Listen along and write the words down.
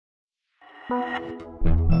Okay,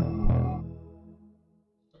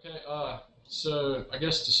 so I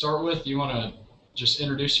guess to start with, you want to just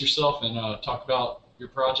introduce yourself and talk about your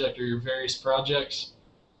project or your various projects?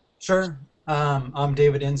 Sure. I'm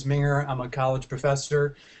David Ensminger. I'm a college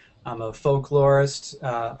professor. I'm a folklorist,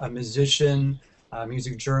 a musician, a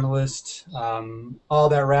music journalist, all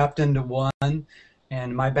that wrapped into one.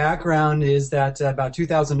 And my background is that about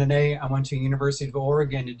 2008, I went to University of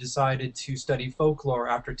Oregon and decided to study folklore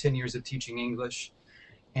after 10 years of teaching English,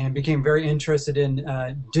 and became very interested in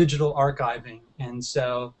digital archiving. And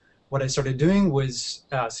so what I started doing was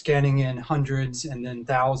scanning in hundreds and then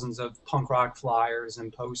thousands of punk rock flyers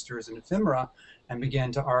and posters and ephemera, and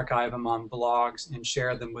began to archive them on blogs and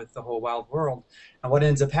share them with the whole wild world. And what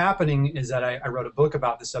ends up happening is that I wrote a book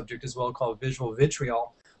about the subject as well, called Visual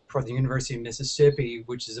Vitriol, for the University of Mississippi,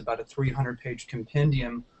 which is about a 300-page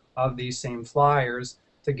compendium of these same flyers,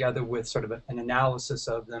 together with sort of an analysis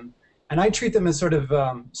of them. And I treat them as sort of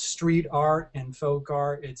street art and folk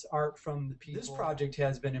art. It's art from the people. This project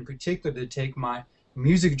has been in particular to take my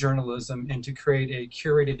music journalism and to create a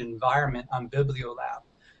curated environment on BiblioLab.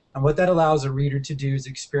 And what that allows a reader to do is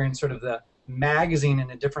experience sort of the magazine in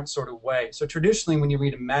a different sort of way. So traditionally, when you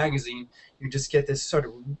read a magazine, you just get this sort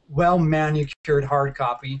of well-manicured hard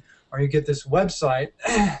copy, or you get this website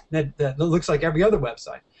that looks like every other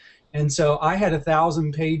website. And so I had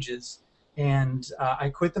 1,000 pages. And I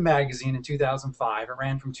quit the magazine in 2005. It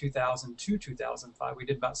ran from 2000 to 2005. We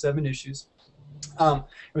did about 7 issues. It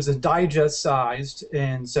was a digest sized,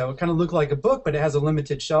 and so it kind of looked like a book, but it has a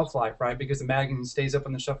limited shelf life, right? Because the magazine stays up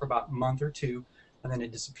on the shelf for about a month or two, and then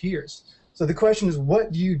it disappears. So the question is,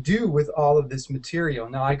 what do you do with all of this material?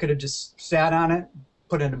 Now, I could have just sat on it,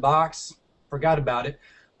 put it in a box, forgot about it,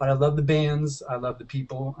 but I love the bands, I love the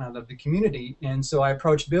people, and I love the community. And so I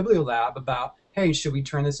approached BiblioLab about, hey, should we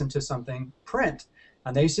turn this into something print?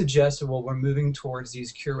 And they suggested, well, we're moving towards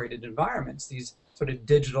these curated environments, these sort of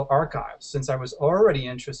digital archives. Since I was already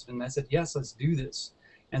interested in that, I said, yes, let's do this.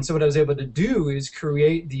 And so what I was able to do is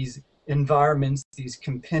create these environments, these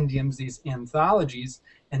compendiums, these anthologies,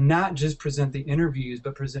 and not just present the interviews,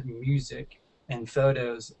 but present music and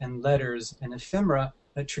photos and letters and ephemera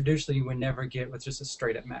that traditionally you would never get with just a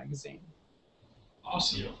straight-up magazine.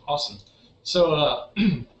 Awesome, awesome. So,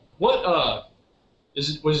 what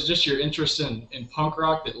was it just your interest in punk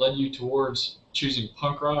rock that led you towards choosing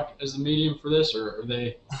punk rock as the medium for this, or are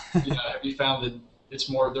they, have you found that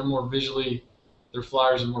their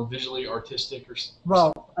flyers are more visually artistic or?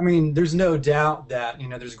 Well, I mean, there's no doubt that,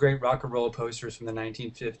 there's great rock and roll posters from the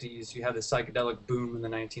 1950s. You have the psychedelic boom in the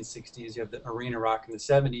 1960s. You have the arena rock in the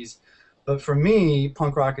 70s. But for me,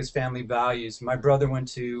 punk rock is family values. My brother went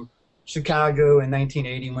to Chicago in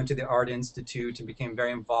 1980, went to the Art Institute and became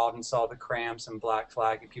very involved and saw the Cramps and Black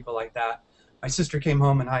Flag and people like that. My sister came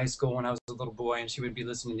home in high school when I was a little boy, and she would be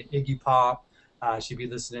listening to Iggy Pop. She'd be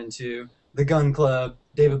listening to the Gun Club,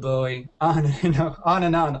 David Bowie, on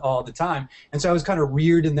and on all the time. And so I was kind of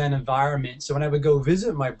reared in that environment. So when I would go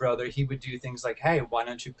visit my brother, he would do things like, hey, why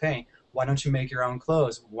don't you paint? Why don't you make your own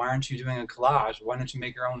clothes? Why aren't you doing a collage? Why don't you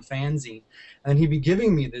make your own fanzine? And he'd be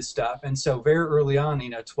giving me this stuff. And so very early on,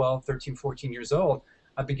 12, 13, 14 years old,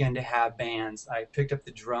 I began to have bands. I picked up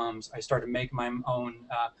the drums. I started making my own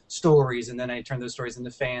stories, and then I turned those stories into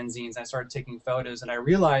fanzines. I started taking photos, and I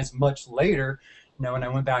realized much later, when I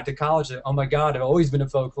went back to college, that, oh my God, I've always been a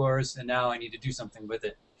folklorist, and now I need to do something with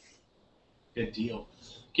it. Good deal.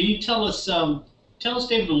 Can you tell us,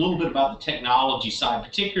 David, a little bit about the technology side,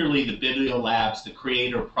 particularly the BiblioLabs, the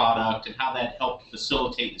creator product, and how that helped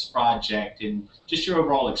facilitate this project, and just your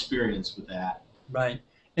overall experience with that? Right.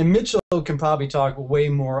 And Mitchell can probably talk way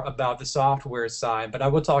more about the software side, but I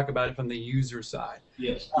will talk about it from the user side.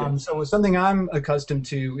 Yes. So something I'm accustomed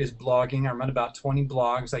to is blogging. I run about 20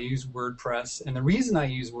 blogs. I use WordPress. And the reason I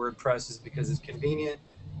use WordPress is because it's convenient,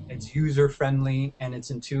 it's user-friendly, and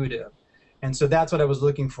it's intuitive. And so that's what I was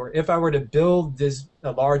looking for. If I were to build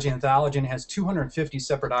a large anthology and it has 250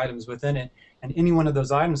 separate items within it, and any one of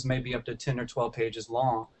those items may be up to 10 or 12 pages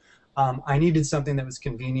long, I needed something that was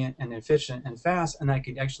convenient and efficient and fast and I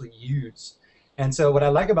could actually use. And so what I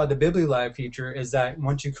like about the BiblioLab feature is that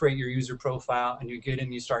once you create your user profile and you get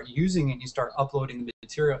in, you start using it, you start uploading the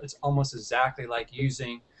material, it's almost exactly like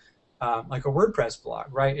using like a WordPress blog,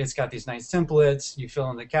 right? It's got these nice templates, you fill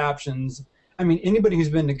in the captions. I mean, anybody who's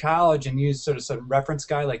been to college and used sort of some reference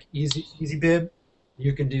guy like EasyBib,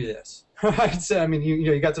 you can do this, right? So I mean,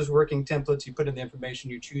 you got those working templates, you put in the information,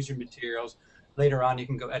 you choose your materials. Later on, you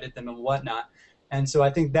can go edit them and whatnot. And so I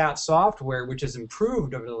think that software, which has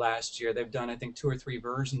improved over the last year, they've done, I think, 2 or 3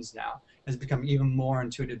 versions now, has become even more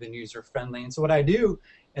intuitive and user-friendly. And so what I do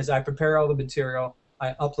is I prepare all the material,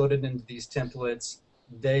 I upload it into these templates.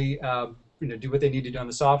 They do what they need to do on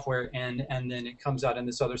the software, and then it comes out on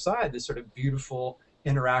this other side, this sort of beautiful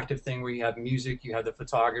interactive thing where you have music, you have the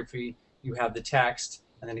photography, you have the text,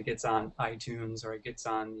 and then it gets on iTunes or it gets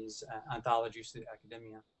on these anthologies through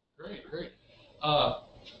academia. Great, great.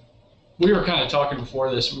 We were kind of talking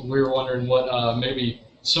before this. We were wondering what maybe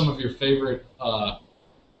some of your favorite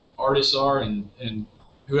artists are, and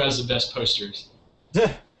who has the best posters.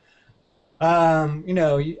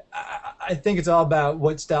 I think it's all about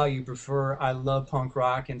what style you prefer. I love punk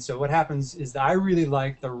rock, and so what happens is that I really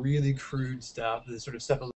like the really crude stuff, the sort of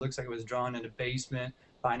stuff that looks like it was drawn in a basement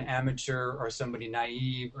by an amateur or somebody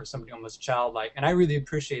naive or somebody almost childlike, and I really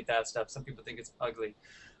appreciate that stuff. Some people think it's ugly.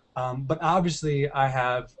 But obviously, I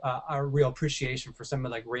have a real appreciation for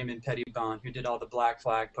someone like Raymond Pettibon, who did all the Black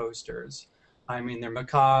Flag posters. I mean, they're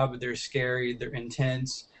macabre, they're scary, they're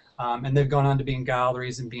intense, and they've gone on to be in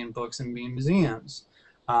galleries and be in books and be in museums.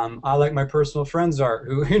 I like my personal friend's art,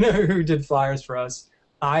 who did flyers for us.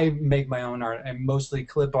 I make my own art, and mostly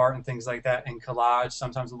clip art and things like that, and collage,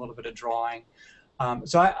 sometimes a little bit of drawing.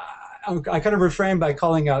 So I kind of refrain by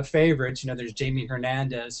calling out favorites. There's Jamie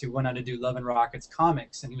Hernandez, who went on to do Love and Rockets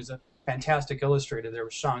comics, and he was a fantastic illustrator. There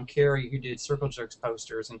was Sean Carey, who did Circle Jerks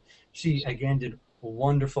posters, and she, again, did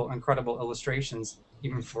wonderful, incredible illustrations,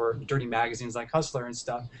 even for dirty magazines like Hustler and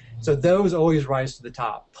stuff. So those always rise to the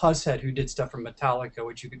top. Pusshead, who did stuff for Metallica,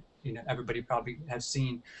 which everybody probably has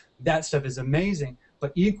seen. That stuff is amazing.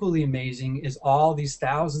 But equally amazing is all these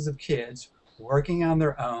thousands of kids working on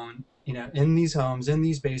their own, in these homes, in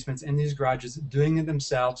these basements, in these garages, doing it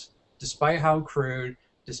themselves, despite how crude,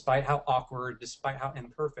 despite how awkward, despite how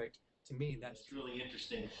imperfect. To me, that's really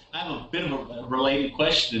interesting. I have a bit of a related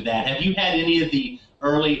question to that. Have you had any of the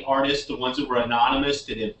early artists, the ones that were anonymous,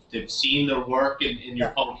 that have seen their work in your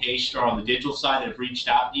publication or on the digital side, that have reached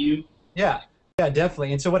out to you? Yeah,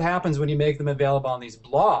 definitely. And so what happens when you make them available on these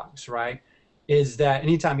blogs, right, is that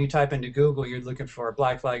anytime you type into Google, you're looking for a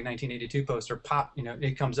Black Flag 1982 poster, pop,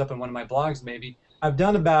 it comes up in one of my blogs maybe. I've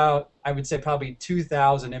done about, I would say probably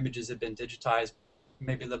 2,000 images have been digitized,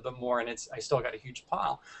 maybe a little bit more, and I still got a huge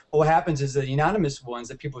pile. But what happens is the anonymous ones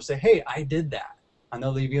that people say, hey, I did that. And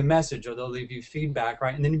they'll leave you a message or they'll leave you feedback,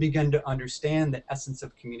 right? And then you begin to understand the essence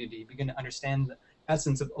of community. You begin to understand the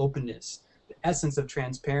essence of openness. The essence of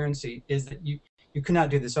transparency is that you cannot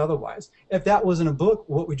do this otherwise. If that wasn't a book,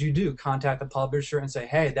 what would you do? Contact the publisher and say,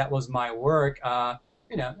 hey, that was my work.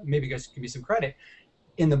 Maybe you guys give me some credit.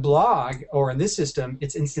 In the blog or in this system,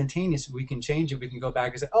 it's instantaneous. We can change it. We can go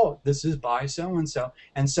back and say, oh, this is by so-and-so.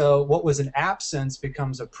 And so what was an absence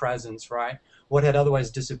becomes a presence, right? What had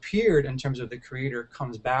otherwise disappeared in terms of the creator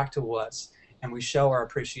comes back to us, and we show our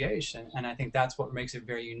appreciation. And I think that's what makes it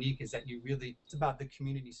very unique, is that it's about the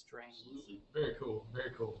community strain. Absolutely. Very cool,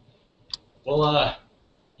 very cool. Well,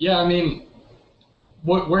 yeah, I mean,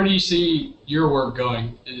 where do you see your work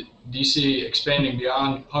going? Do you see expanding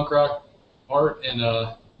beyond punk rock art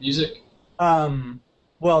and music?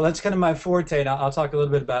 Well, that's kind of my forte, and I'll talk a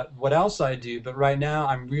little bit about what else I do, but right now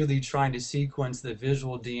I'm really trying to sequence the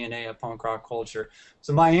visual DNA of punk rock culture.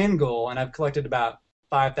 So my end goal, and I've collected about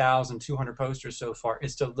 5,200 posters so far,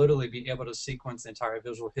 is to literally be able to sequence the entire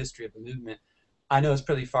visual history of the movement. I know it's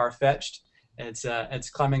pretty far-fetched. It's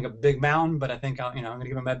climbing a big mountain, but I think I'm going to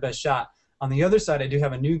give it my best shot. On the other side, I do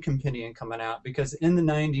have a new compendium coming out, because in the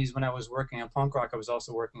 90s when I was working on punk rock, I was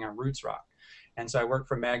also working on roots rock. And so I worked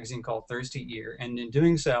for a magazine called Thirsty Ear. And in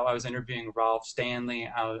doing so, I was interviewing Ralph Stanley,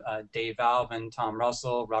 Dave Alvin, Tom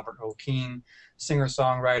Russell, Robert O'Keefe,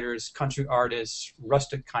 singer-songwriters, country artists,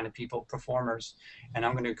 rustic kind of people, performers. And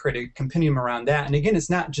I'm going to create a compendium around that. And again, it's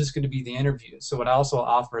not just going to be the interviews. So what I also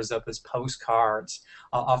offer is postcards.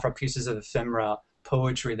 I'll offer pieces of ephemera,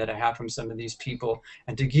 poetry that I have from some of these people,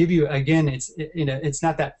 and to give you, again, it's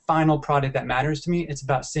not that final product that matters to me. It's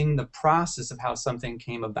about seeing the process of how something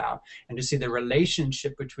came about, and to see the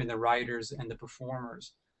relationship between the writers and the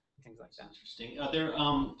performers, things like that. Interesting.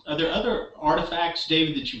 Are there other artifacts,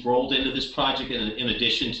 David, that you've rolled into this project in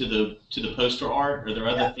addition to the poster art? Are there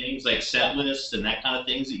other things like set lists and that kind of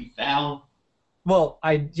things that you found? Well,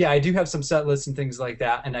 I do have some set lists and things like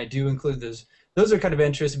that, and I do include those. Those are kind of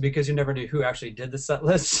interesting because you never knew who actually did the set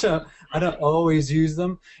list, so I don't always use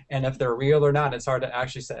them. And if they're real or not, it's hard to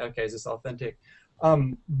actually say, okay, is this authentic?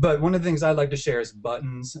 But one of the things I like to share is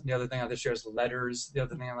buttons. The other thing I like to share is letters. The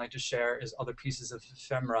other thing I like to share is other pieces of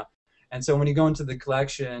ephemera. And so when you go into the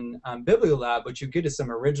collection BiblioLab, what you get is some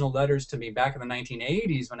original letters to me back in the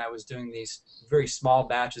 1980s when I was doing these very small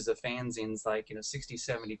batches of fanzines, like 60,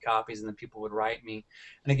 70 copies, and then people would write me.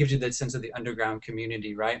 And it gives you that sense of the underground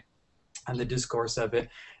community, right? and the discourse of it.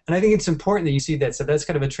 And I think it's important that you see that. So that's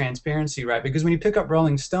kind of a transparency, right? Because when you pick up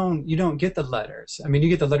Rolling Stone, you don't get the letters. I mean, you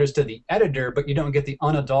get the letters to the editor, but you don't get the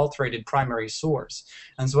unadulterated primary source.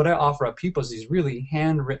 And so what I offer up people is these really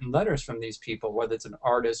handwritten letters from these people, whether it's an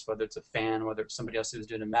artist, whether it's a fan, whether it's somebody else who's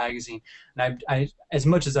doing a magazine. And I as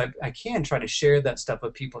much as I can, try to share that stuff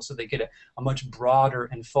with people so they get a much broader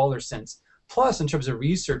and fuller sense. Plus, in terms of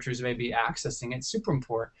researchers who may be accessing, it's super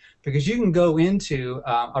important because you can go into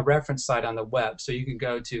a reference site on the web. So you can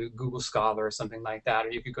go to Google Scholar or something like that, or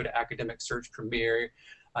you could go to Academic Search Premier,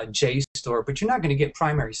 JSTOR, but you're not going to get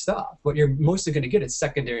primary stuff. What you're mostly going to get is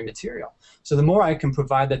secondary material. So the more I can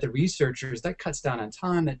provide that to researchers, that cuts down on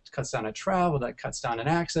time, that cuts down on travel, that cuts down on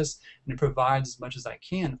access, and it provides as much as I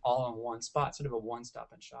can all in one spot, sort of a one-stop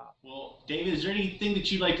and shop. Well, David, is there anything that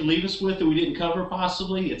you'd like to leave us with that we didn't cover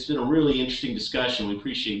possibly? It's been a really interesting discussion. We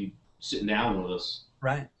appreciate you sitting down with us.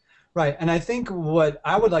 Right. Right, and I think what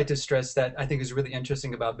I would like to stress that I think is really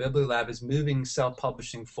interesting about BiblioLab is moving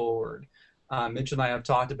self-publishing forward. Mitch and I have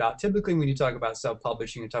talked about, typically when you talk about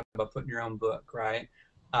self-publishing, you talk about putting your own book, right?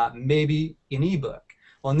 Maybe an ebook.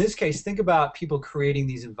 Well, in this case, think about people creating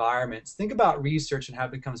these environments. Think about research and how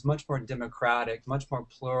it becomes much more democratic, much more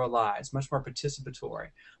pluralized, much more participatory.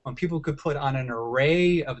 When people could put on an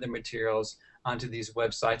array of their materials onto these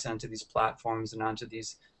websites, onto these platforms, and onto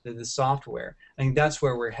the software. I think that's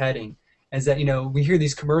where we're heading. Is that, you know, we hear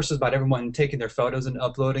these commercials about everyone taking their photos and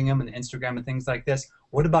uploading them on Instagram and things like this.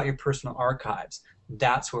 What about your personal archives?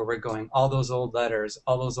 That's where we're going. All those old letters,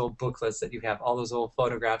 all those old booklets that you have, all those old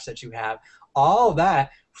photographs that you have, all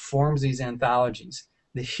that forms these anthologies.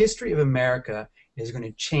 The history of America is going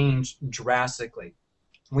to change drastically.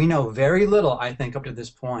 We know very little, I think, up to this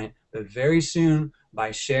point, but very soon,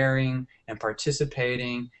 by sharing and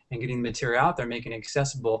participating and getting the material out there, making it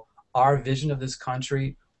accessible, our vision of this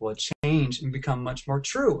country will change and become much more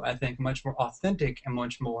true, I think, much more authentic and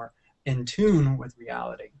much more in tune with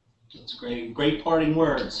reality. That's great. Great parting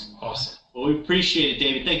words. Awesome. Well, we appreciate it,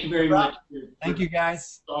 David. Thank you very much. Thank you,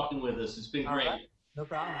 guys. Talking with us. It's been great. Right. No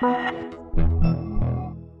problem.